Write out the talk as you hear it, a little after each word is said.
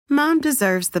Mom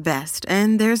deserves the best,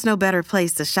 and there's no better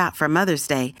place to shop for Mother's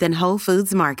Day than Whole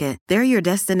Foods Market. They're your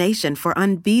destination for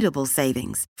unbeatable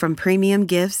savings, from premium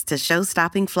gifts to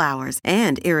show-stopping flowers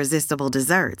and irresistible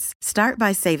desserts. Start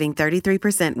by saving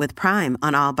 33% with Prime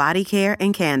on all body care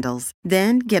and candles.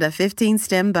 Then get a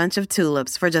 15-stem bunch of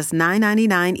tulips for just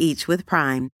 $9.99 each with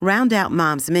Prime. Round out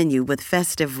Mom's menu with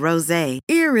festive rosé,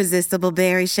 irresistible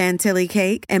berry chantilly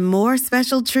cake, and more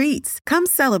special treats. Come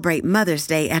celebrate Mother's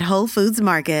Day at Whole Foods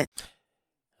Market.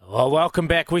 Well, welcome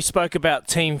back. We spoke about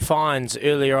team fines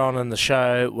earlier on in the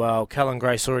show. Well, Cullen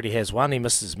Grace already has one. He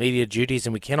missed his media duties,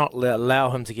 and we cannot allow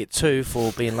him to get two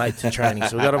for being late to training.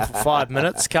 So we got him for 5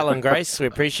 minutes. Cullen Grace, we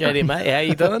appreciate it, mate. How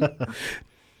you doing?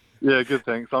 Yeah, good,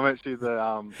 thanks. I'm actually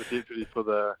the deputy for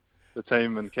the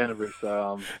team in Canterbury,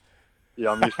 so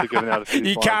yeah, I'm used to giving out a few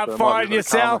You fines, can't so find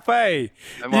yourself, eh?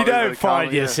 You don't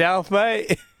find yourself,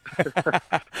 mate.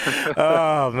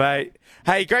 Oh, mate.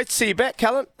 Hey, great to see you back,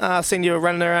 Cullen. Seen you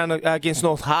running around against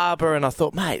North Harbour, and I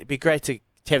thought, mate, it'd be great to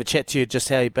have a chat to you, just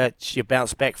how you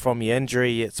bounced back from your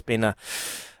injury. It's been a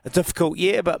difficult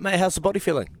year, but, mate, how's the body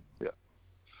feeling? Yeah,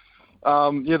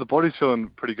 the body's feeling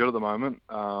pretty good at the moment.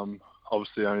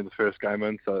 Obviously, only the first game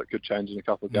in, so it could change in a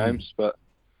couple of games. But,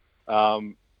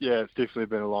 yeah, it's definitely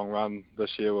been a long run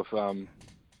this year with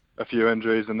a few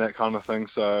injuries and that kind of thing.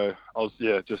 So I was,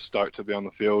 just stoked to be on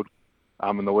the field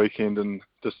in the weekend and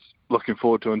just looking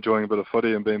forward to enjoying a bit of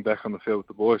footy and being back on the field with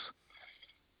the boys.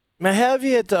 Now, how have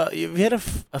you had? You've had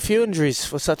a few injuries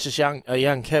for such a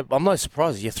young kid. I'm not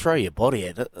surprised you throw your body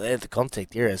at the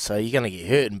contact area, so you're going to get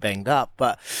hurt and banged up.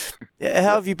 But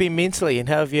how have you been mentally, and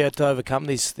how have you had to overcome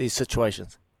these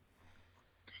situations?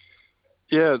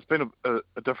 Yeah, it's been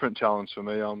a different challenge for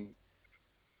me.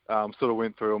 Sort of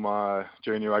went through all my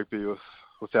junior rugby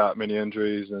without many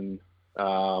injuries, and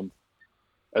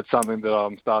it's something that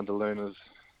I'm starting to learn as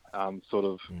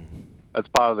it's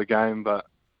part of the game, but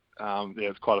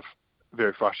it's quite a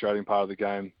very frustrating part of the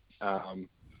game. You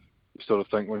sort of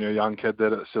think when you're a young kid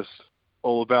that it's just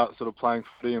all about sort of playing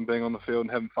footy and being on the field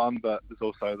and having fun, but there's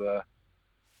also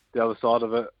the other side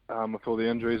of it with all the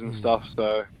injuries and stuff.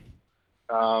 So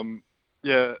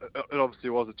it obviously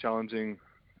was a challenging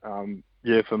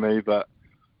year for me, but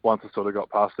once I sort of got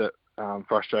past that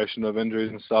frustration of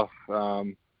injuries and stuff,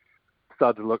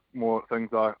 started to look more at things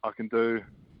I can do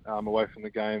away from the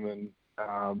game, and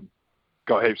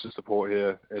got heaps of support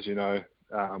here, as you know,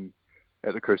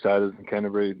 at the Crusaders in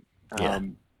Canterbury,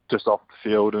 just off the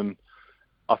field, and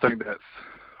I think that's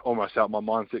almost helped my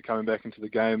mindset coming back into the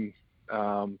game.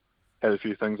 Had a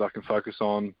few things I can focus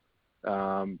on,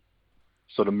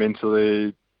 sort of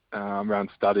mentally, around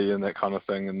study and that kind of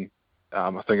thing, and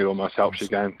I think it almost helps your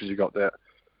game because you got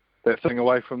that thing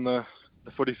away from the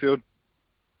footy field.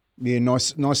 Yeah,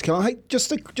 nice, Cullen. Hey,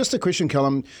 just a question,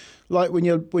 Cullen. Like when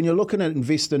you're looking at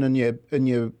investing in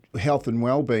your health and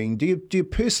well-being, do you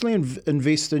personally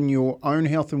invest in your own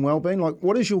health and well-being? Like,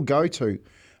 what is your go-to?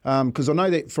 Because I know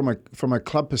that from a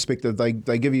club perspective, they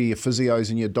give you your physios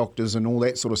and your doctors and all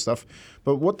that sort of stuff.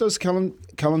 But what does Cullen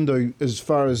do as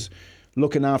far as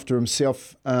looking after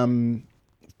himself,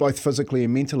 both physically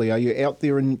and mentally? Are you out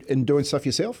there and doing stuff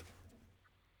yourself?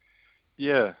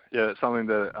 Yeah, it's something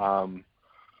that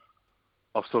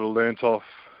I've sort of learnt off.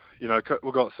 You know,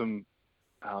 we've got some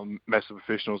massive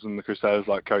professionals in the Crusaders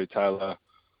like Cody Taylor,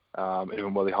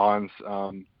 even Willie Hines.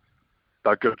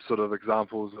 They're good sort of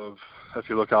examples of if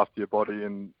you look after your body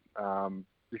and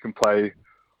you can play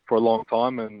for a long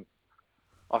time. And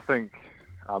I think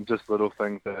just little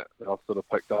things that I've sort of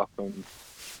picked up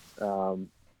and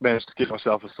managed to get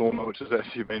myself a sauna, which has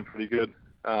actually been pretty good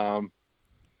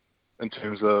in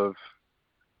terms of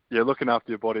looking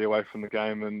after your body away from the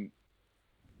game. And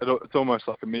it's almost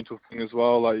like a mental thing as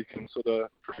well. Like you can sort of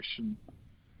fresh and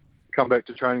come back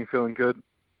to training feeling good.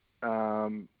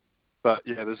 But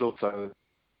there's also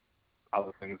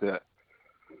other things that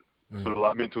sort of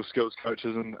like mental skills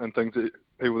coaches and things that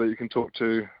people that you can talk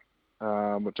to,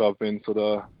 which I've been sort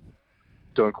of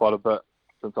doing quite a bit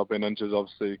since I've been injured.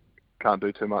 Obviously, can't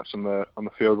do too much on the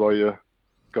field while you've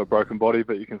got a broken body,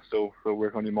 but you can still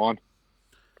work on your mind.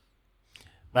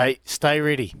 Mate, stay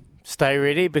ready. Stay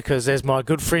ready, because as my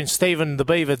good friend Stephen the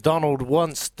Beaver Donald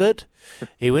once did,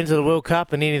 he went to the World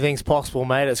Cup and anything's possible,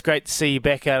 mate. It's great to see you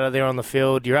back out there on the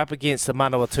field. You're up against the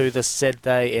Manawatu this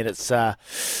Saturday, and it's I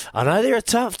know they're a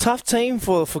tough team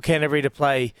for Canterbury to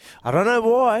play. I don't know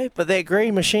why, but that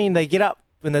green machine, they get up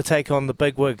when they take on the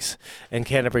big wigs in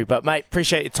Canterbury. But, mate,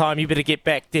 appreciate your time. You better get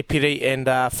back, Deputy, and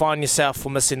find yourself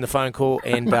for missing the phone call,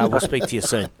 and we'll speak to you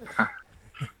soon.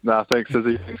 Thanks,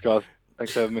 Izzy. Thanks, guys.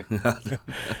 Thanks for having me.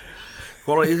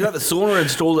 Well, he's got the sauna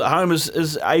installed at home.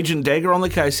 Is Agent Dagger on the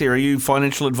case here? Are you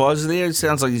financial advisor there? It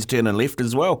sounds like he's turning left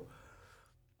as well.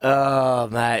 Oh,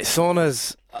 mate,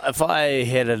 saunas. If I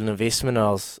had an investment,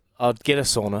 I'd get a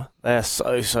sauna. They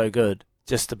are so good,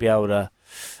 just to be able to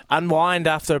unwind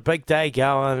after a big day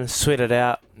going, sweat it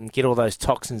out, and get all those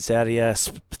toxins out of you,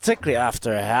 particularly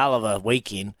after a hell of a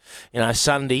weekend.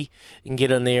 Sunday, you can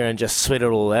get in there and just sweat it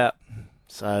all out.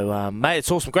 So, mate, it's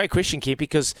awesome. Great question, Kepi,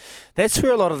 because that's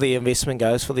where a lot of the investment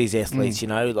goes for these athletes,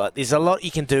 Like, there's a lot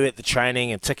you can do at the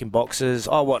training and ticking boxes.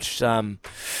 I watched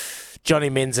Johnny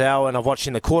Manziel, and I'm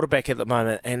watching the quarterback at the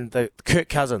moment, and the Kirk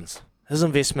Cousins, his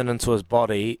investment into his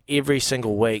body every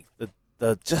single week,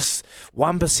 the just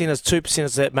 1%,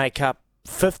 2% that make up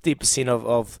 50%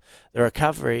 of the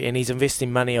recovery, and he's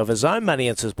investing money of his own money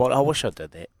into his body. I wish I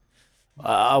did that.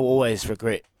 I always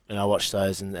regret when I watch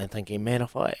those and thinking, man,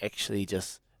 if I actually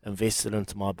just invested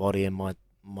into my body and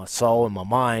my soul and my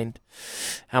mind,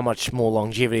 how much more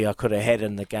longevity I could have had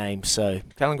in the game. So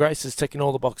Cullen Grace is ticking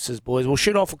all the boxes, boys. We'll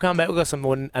shoot off, we'll come back. We've got some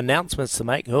more announcements to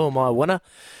make. Who am I winner?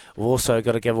 We've also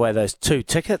got to give away those 2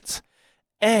 tickets.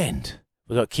 And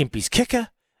we've got Kempy's kicker.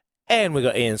 And we've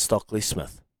got Ian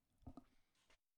Stockley-Smith.